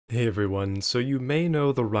Hey everyone, so you may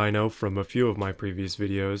know the Rhino from a few of my previous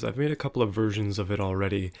videos. I've made a couple of versions of it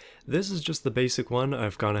already. This is just the basic one.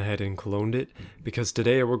 I've gone ahead and cloned it because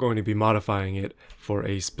today we're going to be modifying it for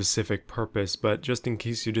a specific purpose, but just in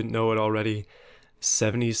case you didn't know it already,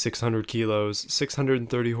 7,600 kilos,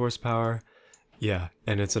 630 horsepower. Yeah,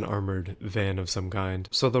 and it's an armored van of some kind.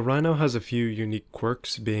 So the Rhino has a few unique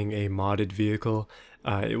quirks, being a modded vehicle.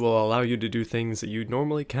 It will allow you to do things that you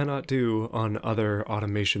normally cannot do on other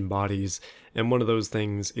automation bodies, and one of those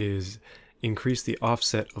things is increase the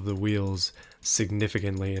offset of the wheels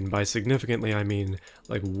significantly, and by significantly I mean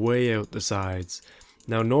like way out the sides.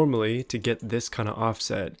 Now normally, to get this kind of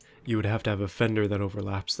offset, you would have to have a fender that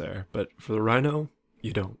overlaps there, but for the Rhino,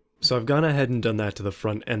 you don't. So I've gone ahead and done that to the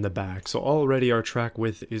front and the back, so already our track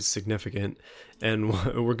width is significant, and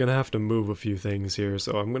we're going to have to move a few things here.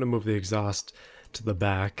 So I'm going to move the exhaust to the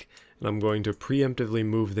back, and I'm going to preemptively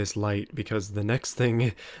move this light, because the next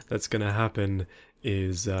thing that's going to happen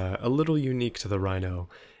is a little unique to the Rhino.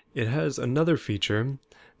 It has another feature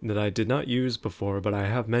that I did not use before, but I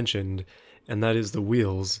have mentioned, and that is the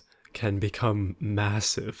wheels can become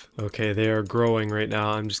massive. Okay, they are growing right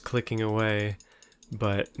now, I'm just clicking away.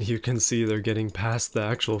 But you can see they're getting past the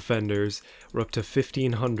actual fenders. We're up to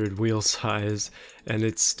 1,500 wheel size, and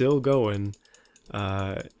it's still going.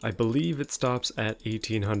 I believe it stops at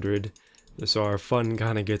 1,800, so our fun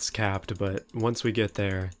kind of gets capped, but once we get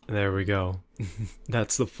there we go.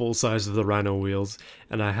 That's the full size of the Rhino wheels,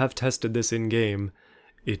 and I have tested this in-game.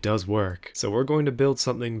 It does work. So we're going to build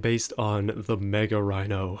something based on the Mega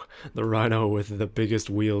Rhino, the Rhino with the biggest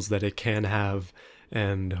wheels that it can have,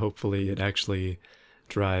 and hopefully it actually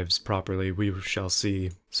drives properly. We shall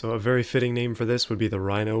see. So a very fitting name for this would be the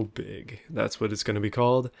Rhino Big. That's what it's going to be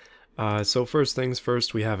called. So first things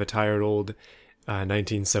first, we have a tired old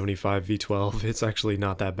 1975 V12. It's actually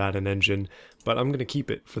not that bad an engine, but I'm going to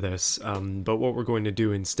keep it for this. But what we're going to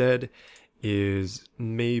do instead is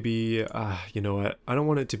maybe, you know what, I don't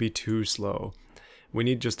want it to be too slow. We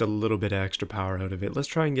need just a little bit of extra power out of it. Let's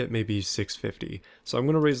try and get maybe 650. So I'm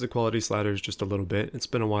going to raise the quality sliders just a little bit. It's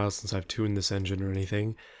been a while since I've tuned this engine or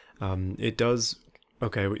anything. It does,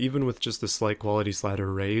 okay, even with just the slight quality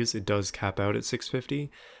slider raise, it does cap out at 650,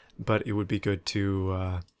 but it would be good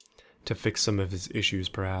to fix some of its issues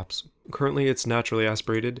perhaps. Currently it's naturally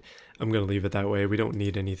aspirated. I'm going to leave it that way. We don't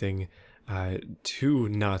need anything too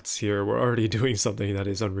nuts here. We're already doing something that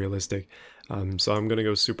is unrealistic. So I'm going to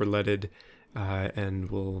go super leaded.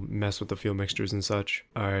 And we'll mess with the fuel mixtures and such.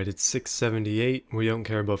 Alright, it's 678. We don't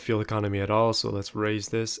care about fuel economy at all, so let's raise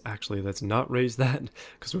this. Actually, let's not raise that,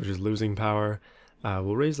 because we're just losing power.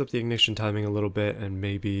 We'll raise up the ignition timing a little bit, and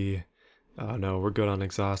maybe... Oh no, we're good on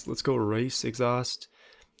exhaust. Let's go race exhaust.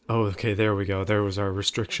 Oh, okay, there we go. There was our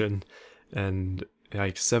restriction. And,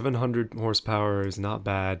 like, 700 horsepower is not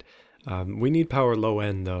bad. We need power low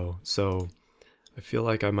end, though, so I feel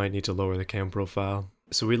like I might need to lower the cam profile.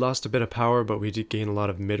 So we lost a bit of power, but we did gain a lot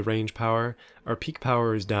of mid-range power. Our peak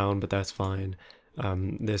power is down, but that's fine.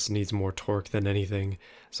 This needs more torque than anything.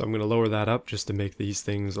 So I'm going to lower that up just to make these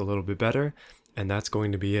things a little bit better. And that's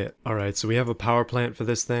going to be it. Alright, so we have a power plant for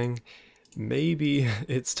this thing. Maybe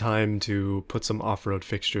it's time to put some off-road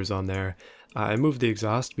fixtures on there. I moved the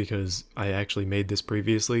exhaust because I actually made this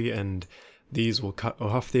previously, and these will cut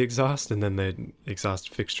off the exhaust, and then the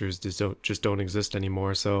exhaust fixtures just don't exist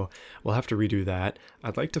anymore, so we'll have to redo that.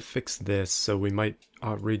 I'd like to fix this, so we might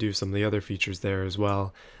redo some of the other features there as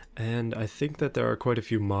well. And I think that there are quite a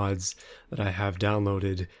few mods that I have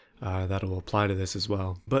downloaded that will apply to this as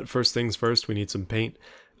well. But first things first, we need some paint.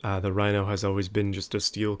 The Rhino has always been just a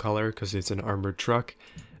steel color because it's an armored truck.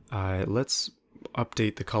 Let's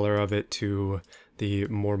update the color of it to the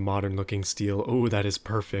more modern looking steel. Oh, that is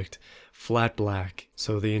perfect. Flat black.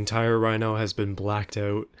 So the entire Rhino has been blacked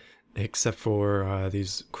out except for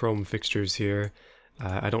these chrome fixtures here.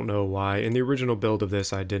 I don't know why. In the original build of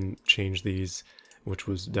this I didn't change these, which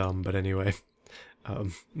was dumb, but anyway.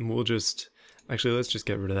 We'll just... Actually, let's just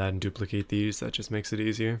get rid of that and duplicate these. That just makes it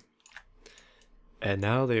easier. And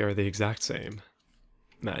now they are the exact same.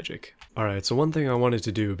 Magic. Alright, so one thing I wanted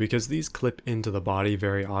to do, because these clip into the body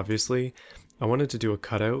very obviously, I wanted to do a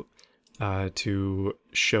cutout to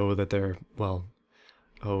show that they're, well,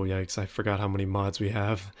 oh yikes, I forgot how many mods we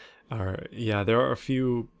have. Yeah, there are a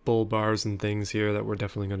few bull bars and things here that we're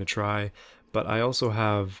definitely going to try, but I also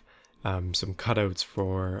have some cutouts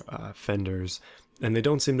for fenders, and they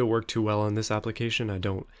don't seem to work too well on this application. I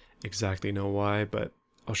don't exactly know why, but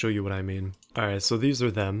I'll show you what I mean. Alright, so these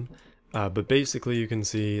are them. But basically you can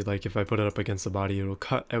see, like, if I put it up against the body, it'll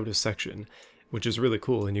cut out a section, which is really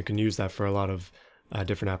cool, and you can use that for a lot of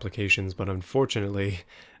different applications, but unfortunately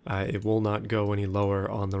it will not go any lower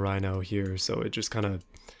on the Rhino here, so it just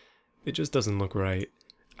it just doesn't look right.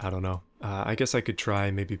 I don't know. I guess I could try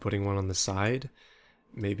maybe putting one on the side.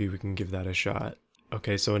 Maybe we can give that a shot.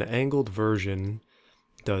 Okay, so an angled version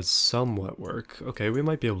does somewhat work. Okay, we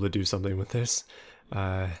might be able to do something with this.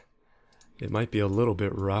 It might be a little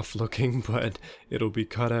bit rough looking, but it'll be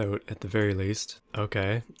cut out at the very least.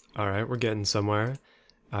 Okay, alright, we're getting somewhere.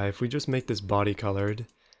 If we just make this body colored,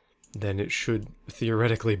 then it should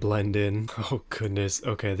theoretically blend in. Oh goodness,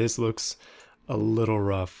 okay, this looks a little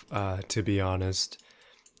rough, to be honest.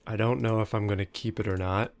 I don't know if I'm going to keep it or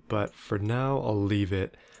not, but for now I'll leave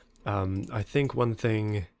it. I think one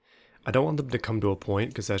thing, I don't want them to come to a point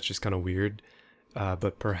because that's just kind of weird,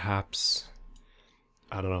 but perhaps,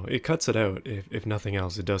 I don't know, it cuts it out. If nothing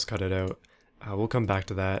else, it does cut it out. We'll come back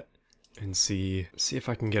to that and see if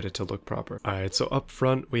I can get it to look proper. Alright, so up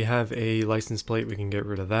front we have a license plate. We can get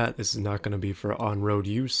rid of that. This is not going to be for on-road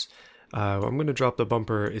use. I'm going to drop the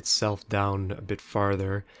bumper itself down a bit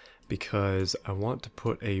farther because I want to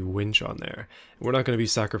put a winch on there. We're not going to be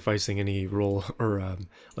sacrificing any roll or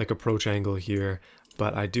like approach angle here,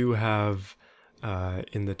 but I do have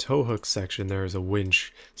in the tow hook section there is a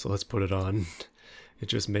winch, so let's put it on. It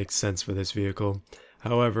just makes sense for this vehicle.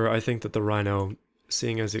 However, I think that the Rhino,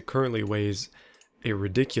 seeing as it currently weighs a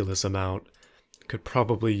ridiculous amount, could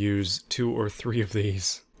probably use 2 or 3 of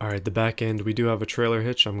these. Alright, the back end, we do have a trailer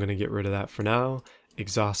hitch. I'm going to get rid of that for now.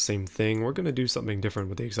 Exhaust, same thing. We're going to do something different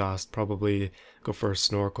with the exhaust. Probably go for a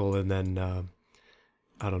snorkel and then,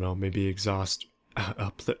 I don't know, maybe exhaust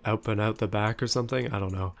up and out the back or something. I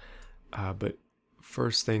don't know. But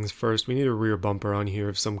first things first, we need a rear bumper on here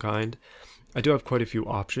of some kind. I do have quite a few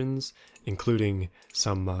options, including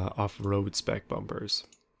some off-road spec bumpers.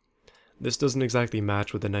 This doesn't exactly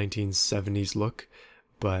match with the 1970s look,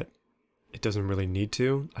 but it doesn't really need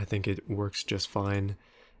to. I think it works just fine.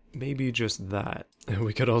 Maybe just that.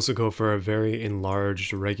 We could also go for a very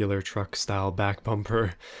enlarged regular truck style back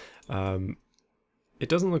bumper. It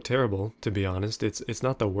doesn't look terrible, to be honest. It's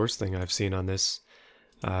not the worst thing I've seen on this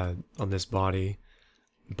body,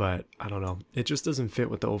 but I don't know. It just doesn't fit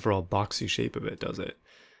with the overall boxy shape of it, does it?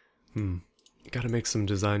 Gotta make some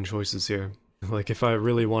design choices here. Like, if I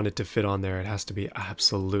really want it to fit on there, it has to be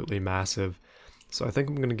absolutely massive. So I think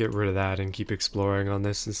I'm going to get rid of that and keep exploring on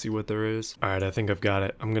this and see what there is. Alright, I think I've got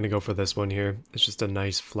it. I'm going to go for this one here. It's just a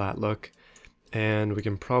nice flat look. And we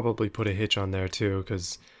can probably put a hitch on there too,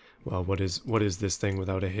 because, well, what is this thing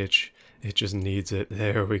without a hitch? It just needs it.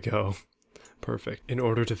 There we go. Perfect. In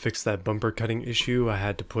order to fix that bumper cutting issue, I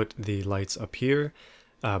had to put the lights up here.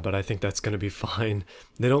 But I think that's going to be fine.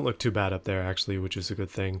 They don't look too bad up there, actually, which is a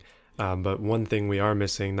good thing. But one thing we are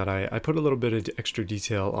missing that I put a little bit of extra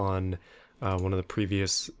detail on one of the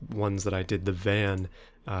previous ones that I did, the van.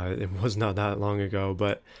 It was not that long ago,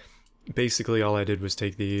 but basically all I did was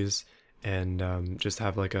take these and just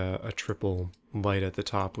have like a triple light at the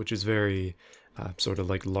top, which is very sort of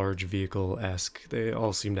like large vehicle-esque. They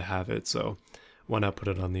all seem to have it, so why not put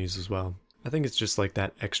it on these as well? I think it's just like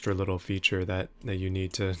that extra little feature that you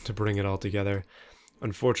need to bring it all together.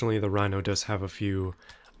 Unfortunately, the Rhino does have a few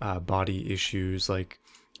body issues, like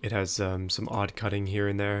it has some odd cutting here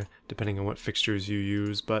and there, depending on what fixtures you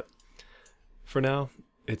use, but for now,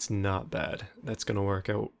 it's not bad. That's going to work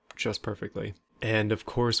out just perfectly. And of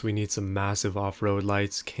course, we need some massive off-road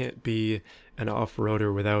lights. Can't be an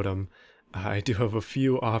off-roader without them. I do have a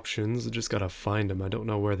few options, I just gotta find them. I don't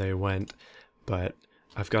know where they went, but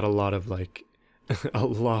I've got a lot of, like, a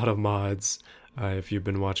lot of mods, if you've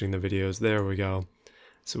been watching the videos. There we go.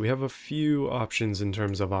 So we have a few options in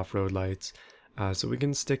terms of off-road lights. So we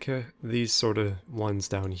can stick these sort of ones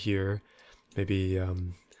down here, maybe a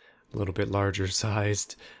little bit larger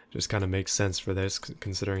sized, just kind of makes sense for this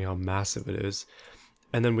considering how massive it is.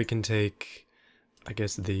 And then we can take, I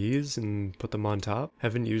guess, these and put them on top.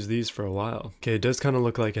 Haven't used these for a while. Okay, it does kind of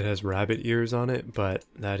look like it has rabbit ears on it, but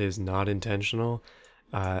that is not intentional.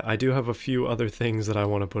 I do have a few other things that I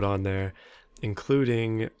want to put on there,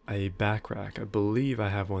 including a back rack. I believe I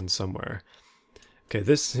have one somewhere. Okay,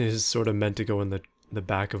 this is sort of meant to go in the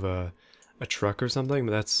back of a truck or something,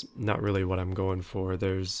 but that's not really what I'm going for.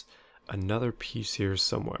 There's another piece here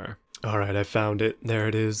somewhere. Alright, I found it. There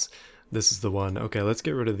it is. This is the one. Okay, let's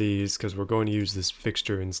get rid of these because we're going to use this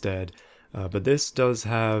fixture instead. But this does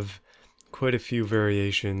have quite a few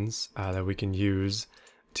variations that we can use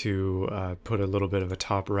to put a little bit of a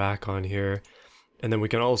top rack on here. And then we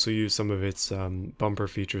can also use some of its bumper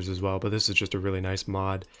features as well, but this is just a really nice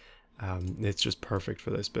mod. It's just perfect for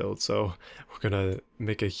this build, so we're gonna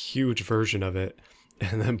make a huge version of it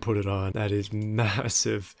and then put it on. That is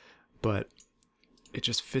massive, but it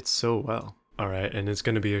just fits so well. Alright, and it's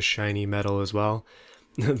going to be a shiny metal as well.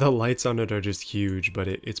 The lights on it are just huge, but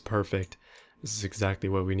it's perfect. This is exactly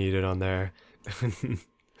what we needed on there.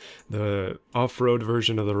 The off-road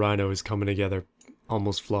version of the Rhino is coming together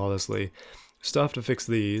almost flawlessly. Still have to fix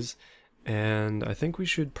these, and I think we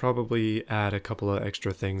should probably add a couple of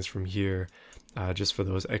extra things from here, just for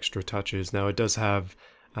those extra touches. Now it does have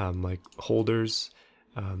like holders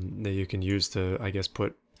that you can use to, I guess,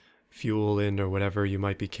 put fuel in or whatever you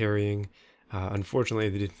might be carrying.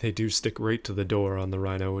 Unfortunately, they do stick right to the door on the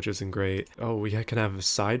Rhino, which isn't great. Oh, we can have a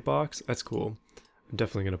side box? That's cool. I'm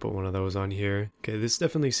definitely going to put one of those on here. Okay, this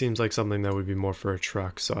definitely seems like something that would be more for a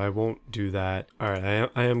truck, so I won't do that. Alright,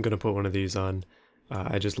 I am going to put one of these on.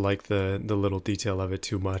 I just like the little detail of it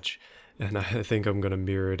too much, and I think I'm going to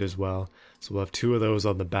mirror it as well. So we'll have two of those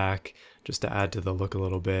on the back, just to add to the look a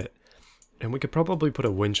little bit. And we could probably put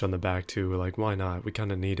a winch on the back too, like why not? We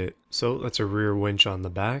kind of need it. So that's a rear winch on the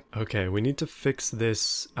back. Okay, we need to fix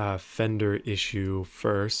this fender issue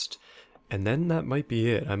first, and then that might be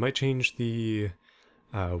it. I might change the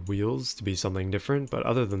wheels to be something different, but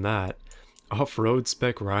other than that, off-road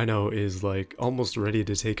spec Rhino is like almost ready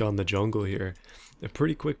to take on the jungle here. A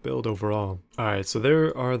pretty quick build overall. Alright, so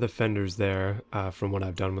there are the fenders there from what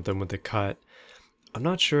I've done with them with the cut. I'm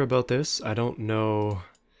not sure about this. I don't know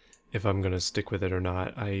if I'm gonna stick with it or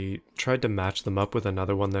not. I tried to match them up with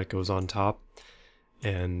another one that goes on top,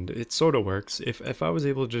 and it sort of works. If I was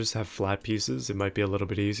able to just have flat pieces, it might be a little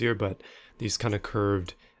bit easier, but these kind of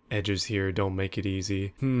curved edges here don't make it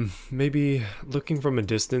easy. Maybe looking from a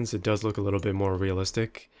distance, it does look a little bit more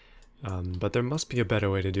realistic, but there must be a better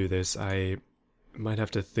way to do this. I might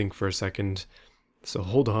have to think for a second. So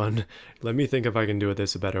hold on, let me think if I can do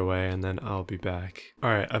this a better way, and then I'll be back.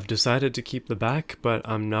 Alright, I've decided to keep the back, but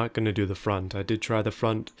I'm not going to do the front. I did try the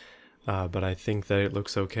front, but I think that it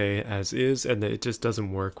looks okay as is, and that it just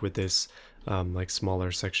doesn't work with this like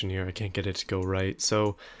smaller section here. I can't get it to go right,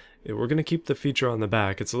 so we're going to keep the feature on the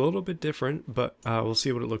back. It's a little bit different, but we'll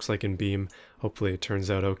see what it looks like in Beam. Hopefully it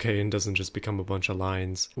turns out okay and doesn't just become a bunch of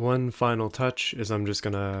lines. One final touch is I'm just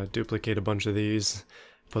going to duplicate a bunch of these,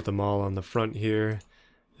 put them all on the front here,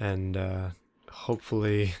 and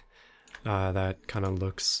hopefully that kind of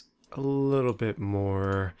looks a little bit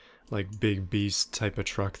more like big beast type of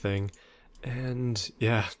truck thing. And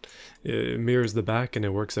yeah, it mirrors the back and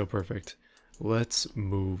it works out perfect. Let's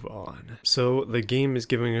move on. So the game is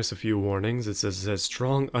giving us a few warnings. It says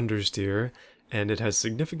strong understeer, and it has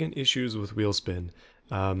significant issues with wheel spin.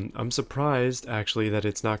 I'm surprised actually that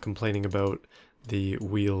it's not complaining about the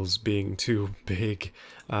wheels being too big.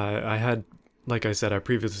 I had, like I said, I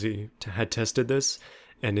previously had tested this,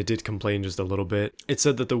 and it did complain just a little bit. It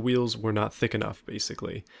said that the wheels were not thick enough,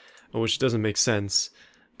 basically, which doesn't make sense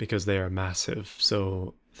because they are massive,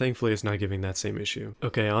 so thankfully it's not giving that same issue.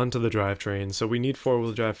 Okay, on to the drivetrain. So we need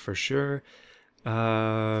four-wheel drive for sure.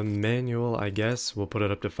 Manual, I guess. We'll put it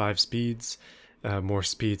up to 5 speeds. More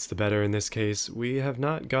speeds the better in this case. We have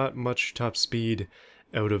not got much top speed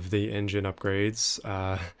out of the engine upgrades,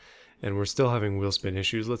 and we're still having wheel spin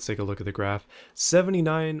issues. Let's take a look at the graph.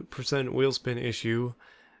 79% wheel spin issue,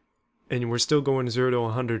 and we're still going 0 to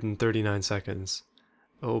 139 seconds.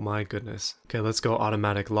 Oh my goodness. Okay, let's go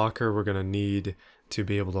automatic locker. We're gonna need to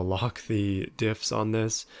be able to lock the diffs on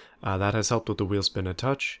this. That has helped with the wheel spin a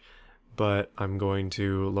touch, but I'm going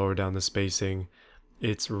to lower down the spacing.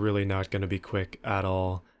 It's really not going to be quick at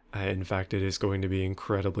all. In fact, it is going to be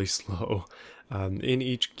incredibly slow. In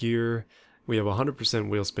each gear, we have 100%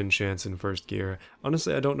 wheel spin chance in first gear.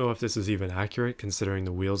 Honestly, I don't know if this is even accurate considering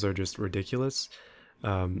the wheels are just ridiculous.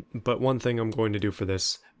 But one thing I'm going to do for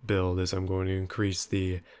this build is I'm going to increase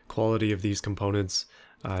the quality of these components,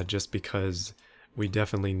 just because we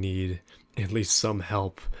definitely need at least some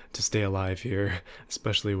help to stay alive here,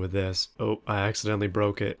 especially with this. Oh, I accidentally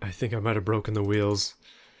broke it. I think I might have broken the wheels,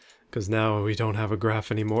 because now we don't have a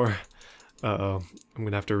graph anymore. Uh-oh, I'm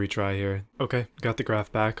gonna have to retry here. Okay, got the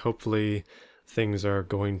graph back. Hopefully things are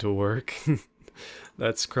going to work.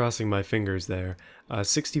 That's crossing my fingers there.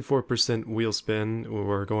 64% wheel spin.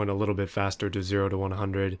 We're going a little bit faster to 0 to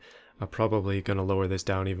 100. I'm probably going to lower this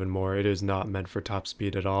down even more. It is not meant for top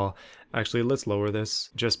speed at all. Actually, let's lower this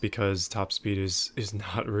just because top speed is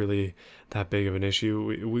not really that big of an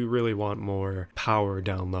issue. We really want more power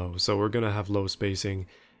down low. So we're going to have low spacing,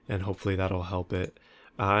 and hopefully that'll help it.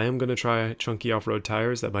 I am going to try chunky off-road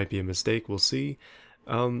tires. That might be a mistake. We'll see.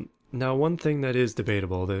 Now, one thing that is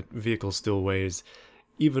debatable, the vehicle still weighs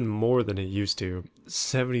even more than it used to,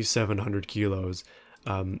 7,700 kilos.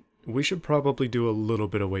 We should probably do a little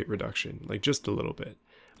bit of weight reduction, like just a little bit.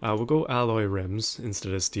 We'll go alloy rims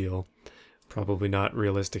instead of steel. Probably not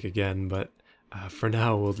realistic again, but For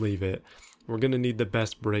now, we'll leave it. We're gonna need the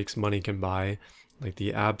best brakes money can buy, like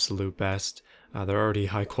the absolute best. They're already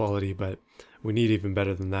high quality, but we need even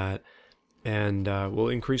better than that. And we'll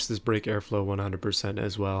increase this brake airflow 100%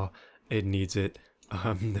 as well. It needs it.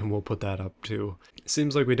 Then we'll put that up too.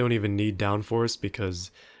 Seems like we don't even need downforce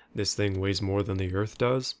because this thing weighs more than the Earth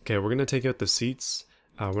does. Okay, we're gonna take out the seats.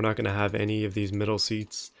 We're not gonna have any of these middle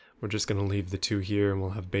seats. We're just gonna leave the two here, and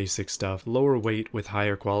we'll have basic stuff. Lower weight with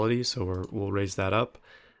higher quality, so we'll raise that up.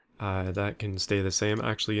 That can stay the same.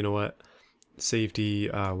 Actually, you know what? Safety,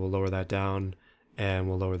 we'll lower that down, and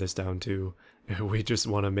we'll lower this down too. We just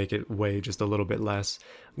want to make it weigh just a little bit less.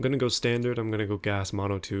 I'm gonna go standard. I'm gonna go gas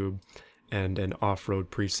monotube and an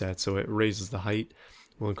off-road preset, so it raises the height.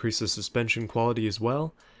 We'll increase the suspension quality as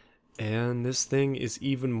well. And this thing is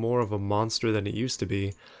even more of a monster than it used to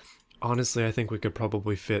be. Honestly, I think we could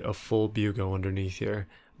probably fit a full Bugo underneath here,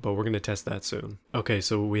 but we're going to test that soon. Okay,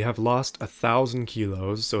 so we have lost 1,000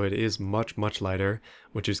 kilos, so it is much lighter,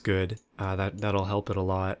 which is good. That'll help it a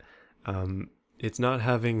lot. It's not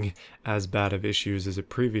having as bad of issues as it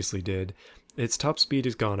previously did. Its top speed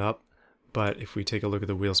has gone up, but if we take a look at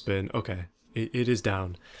the wheel spin, okay, it is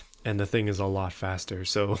down, and the thing is a lot faster,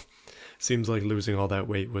 so seems like losing all that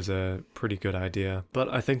weight was a pretty good idea. But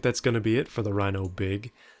I think that's going to be it for the Rhino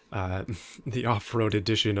Big. The off-road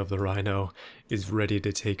edition of the Rhino is ready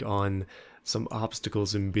to take on some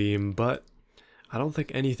obstacles in Beam, but I don't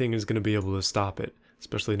think anything is going to be able to stop it,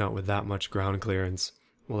 especially not with that much ground clearance.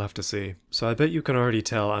 We'll have to see. So I bet you can already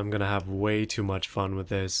tell I'm going to have way too much fun with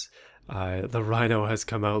this. The Rhino has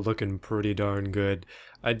come out looking pretty darn good.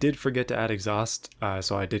 I did forget to add exhaust,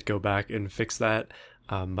 so I did go back and fix that,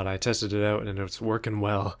 but I tested it out and it's working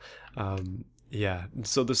well. Yeah,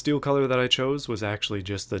 so the steel color that I chose was actually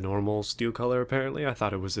just the normal steel color apparently. I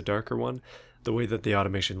thought it was a darker one. The way that the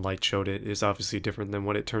automation light showed it is obviously different than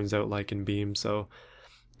what it turns out like in Beam, so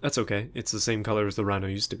that's okay. It's the same color as the Rhino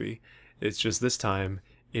used to be. It's just this time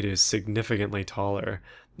it is significantly taller.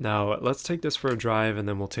 Now let's take this for a drive and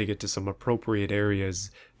then we'll take it to some appropriate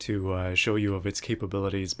areas to show you of its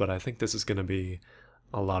capabilities, but I think this is going to be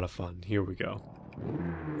a lot of fun. Here we go.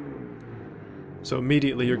 So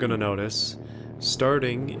immediately you're going to notice,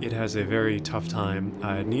 starting, it has a very tough time.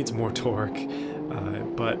 It needs more torque,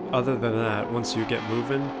 but other than that, once you get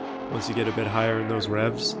moving, once you get a bit higher in those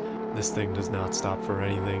revs, this thing does not stop for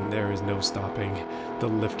anything. There is no stopping the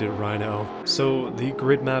lifted Rhino. So the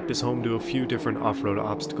grid map is home to a few different off-road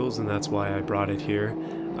obstacles, and that's why I brought it here.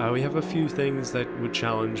 We have a few things that would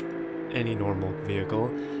challenge any normal vehicle,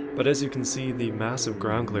 but as you can see, the massive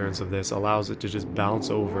ground clearance of this allows it to just bounce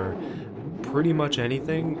over pretty much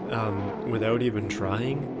anything without even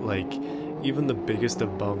trying. Like, even the biggest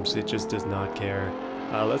of bumps, it just does not care.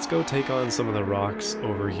 Let's go take on some of the rocks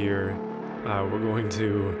over here. We're going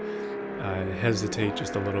to hesitate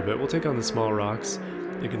just a little bit. We'll take on the small rocks.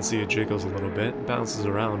 You can see it jiggles a little bit, bounces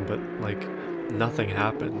around, but like nothing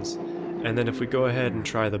happens. And then if we go ahead and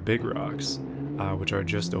try the big rocks, which are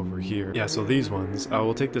just over here. Yeah, so these ones,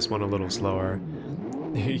 we'll take this one a little slower.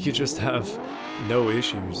 You just have no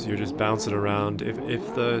issues. You're just bouncing around.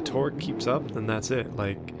 If the torque keeps up, then that's it.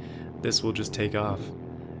 Like, this will just take off.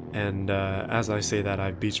 And as I say that,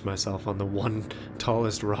 I beached myself on the one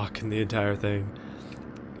tallest rock in the entire thing.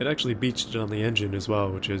 It actually beached it on the engine as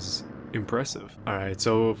well, which is impressive. Alright,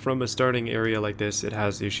 so from a starting area like this, it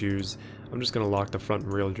has issues. I'm just going to lock the front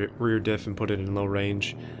and rear diff and put it in low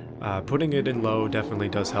range. Putting it in low definitely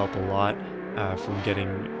does help a lot from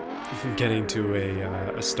getting to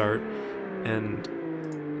a start.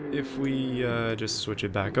 And if we just switch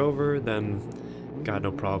it back over, then got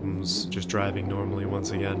no problems just driving normally once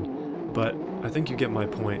again. But I think you get my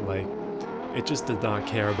point. Like, it just did not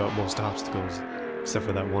care about most obstacles except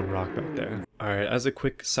for that one rock back there. Alright, as a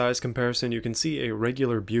quick size comparison, you can see a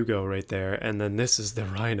regular Bugo right there, and then this is the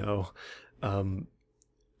Rhino.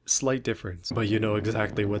 Slight difference, but you know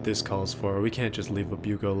exactly what this calls for. We can't just leave a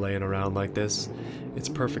Bugo laying around like this. It's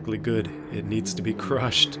perfectly good. It needs to be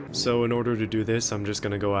crushed. So in order to do this, I'm just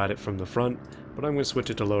going to go at it from the front, but I'm going to switch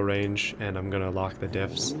it to low range, and I'm going to lock the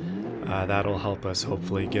diffs. That'll help us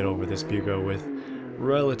hopefully get over this Bugo with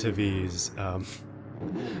relative ease.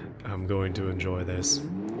 I'm going to enjoy this.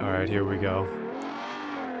 Alright, here we go.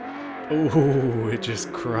 Oh, it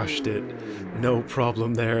just crushed it. No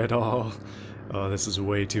problem there at all. Oh, this is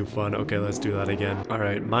way too fun. Okay, let's do that again.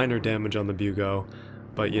 Alright, minor damage on the Bugo,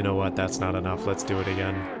 but you know what, that's not enough. Let's do it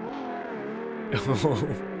again.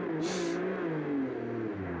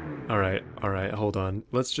 Alright, hold on.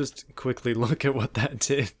 Let's just quickly look at what that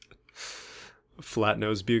did. Flat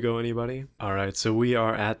nose Bugo, anybody? Alright, so we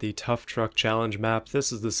are at the Tough Truck Challenge map.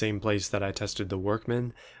 This is the same place that I tested the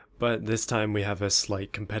Workman, but this time we have a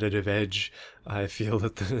slight competitive edge. I feel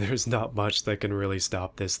that there's not much that can really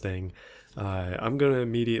stop this thing. I'm gonna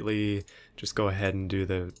immediately just go ahead and do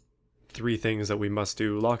the 3 things that we must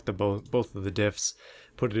do. Lock the both of the diffs,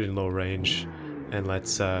 put it in low range, and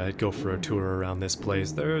let's go for a tour around this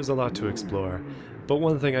place. There's a lot to explore, but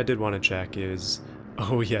one thing I did want to check is,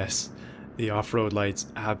 oh yes, the off-road lights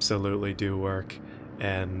absolutely do work,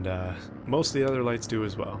 and most of the other lights do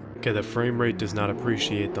as well. Okay, the frame rate does not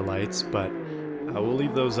appreciate the lights, but we'll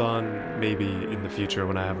leave those on maybe in the future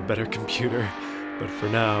when I have a better computer, but for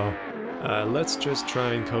now, let's just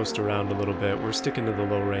try and coast around a little bit. We're sticking to the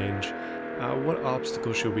low range. What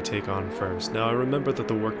obstacle should we take on first? Now I remember that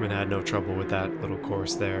the workman had no trouble with that little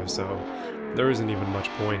course there, so there isn't even much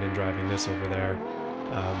point in driving this over there.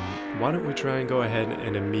 Why don't we try and go ahead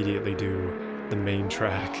and immediately do the main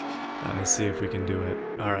track, see if we can do it.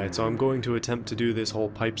 Alright, so I'm going to attempt to do this whole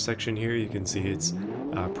pipe section here. You can see it's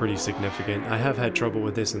pretty significant. I have had trouble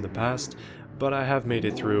with this in the past, but I have made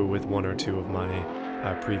it through with 1 or 2 of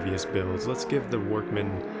my previous builds. Let's give the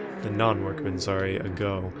non-workman, sorry, a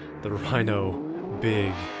go. The Rhino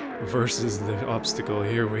Big versus the obstacle.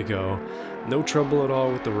 Here we go. No trouble at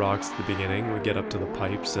all with the rocks at the beginning. We get up to the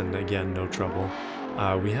pipes, and again, no trouble.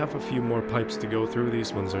 We have a few more pipes to go through.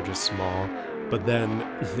 These ones are just small, but then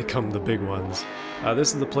come the big ones.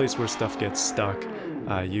 This is the place where stuff gets stuck.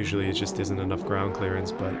 Usually it just isn't enough ground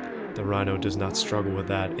clearance, but the Rhino does not struggle with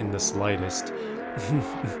that in the slightest.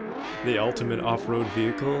 The ultimate off-road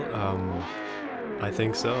vehicle? I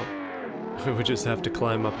think so. We would just have to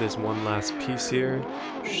climb up this one last piece here.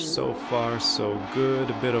 So far, so good.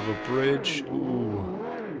 A bit of a bridge. Ooh.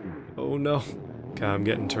 Oh no. Okay, I'm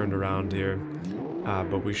getting turned around here.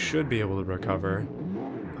 But we should be able to recover.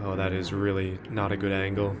 Oh, that is really not a good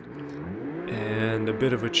angle. And a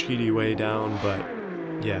bit of a cheaty way down, but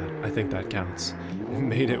yeah, I think that counts.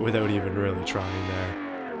 Made it without even really trying there.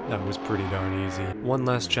 That was pretty darn easy. One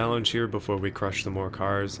last challenge here before we crush some more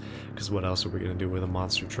cars, because what else are we going to do with a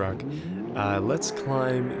monster truck? Let's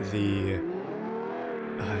climb the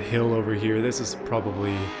hill over here. This is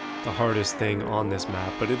probably the hardest thing on this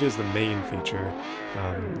map, but it is the main feature.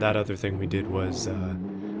 That other thing we did was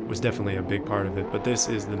definitely a big part of it, but this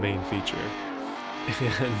is the main feature.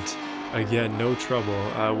 And again, no trouble.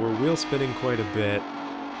 We're wheel spinning quite a bit,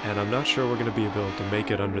 and I'm not sure we're going to be able to make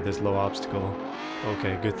it under this low obstacle.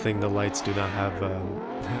 Okay, good thing the lights do not have a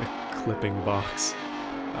clipping box.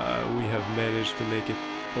 We have managed to make it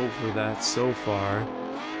over that so far.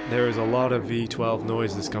 There is a lot of V12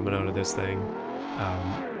 noises coming out of this thing,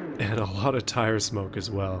 and a lot of tire smoke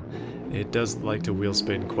as well. It does like to wheel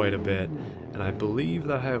spin quite a bit, and I believe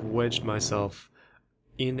that I have wedged myself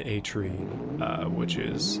in a tree, which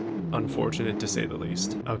is unfortunate to say the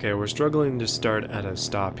least. Okay, we're struggling to start at a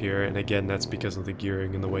stop here, and again, that's because of the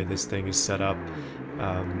gearing and the way this thing is set up.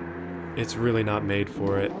 It's really not made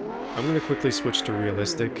for it. I'm going to quickly switch to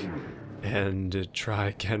realistic and try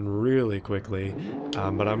again really quickly,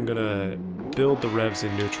 but I'm going to build the revs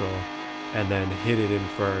in neutral and then hit it in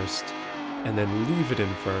first, and then leave it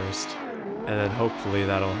in first, and then hopefully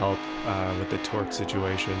that'll help with the torque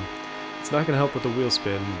situation. It's not going to help with the wheel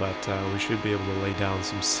spin, but we should be able to lay down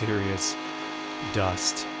some serious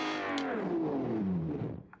dust.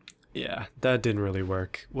 Yeah, that didn't really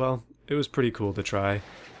work. Well, it was pretty cool to try,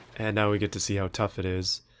 and now we get to see how tough it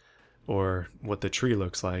is, or what the tree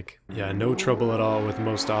looks like. Yeah, no trouble at all with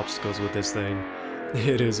most obstacles with this thing.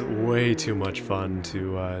 It is way too much fun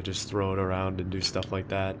to just throw it around and do stuff like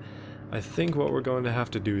that. I think what we're going to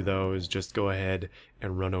have to do, though, is just go ahead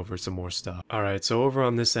and run over some more stuff. Alright, so over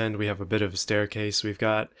on this end, we have a bit of a staircase. We've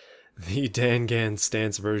got the Dangan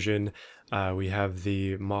stance version, we have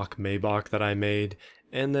the mock Maybach that I made,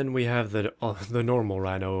 and then we have the normal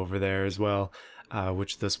Rhino over there as well,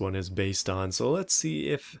 which this one is based on. So let's see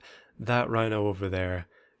if that Rhino over there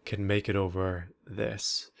can make it over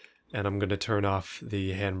this. And I'm going to turn off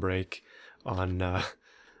the handbrake on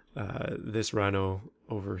this Rhino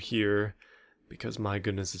over here, because my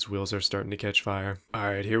goodness, its wheels are starting to catch fire.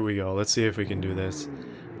 Alright, here we go. Let's see if we can do this.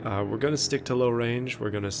 We're going to stick to low range. We're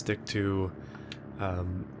going to stick to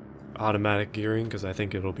automatic gearing, because I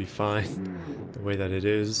think it'll be fine the way that it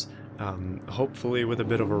is. Hopefully with a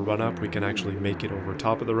bit of a run-up we can actually make it over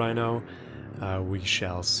top of the Rhino. We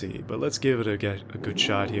shall see. But let's give it a good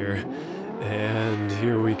shot here. And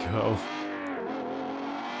here we go.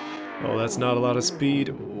 Oh, that's not a lot of speed.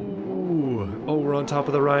 Ooh. Oh, we're on top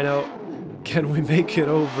of the Rhino. Can we make it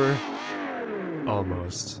over?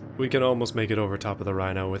 Almost. We can almost make it over top of the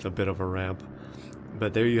Rhino with a bit of a ramp.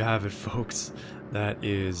 But there you have it, folks. That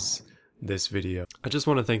is this video. I just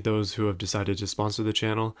want to thank those who have decided to sponsor the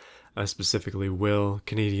channel, specifically Will,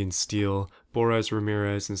 Canadian Steel, Boraz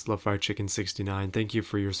Ramirez, and Slowfire Chicken 69. Thank you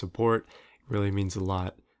for your support. It really means a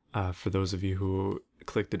lot for those of you who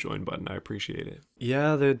click the join button. I appreciate it.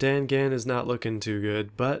 Yeah, the Dangan is not looking too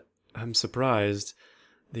good, but I'm surprised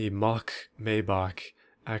the Mach Maybach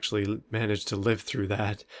actually managed to live through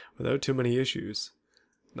that without too many issues.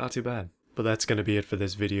 Not too bad. But that's going to be it for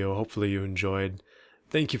this video. Hopefully you enjoyed.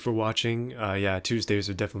 Thank you for watching. Yeah, Tuesdays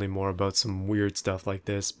are definitely more about some weird stuff like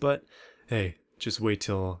this, but hey, just wait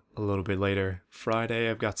till a little bit later. Friday,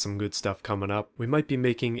 I've got some good stuff coming up. We might be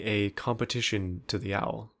making a competition to the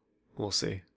owl. We'll see.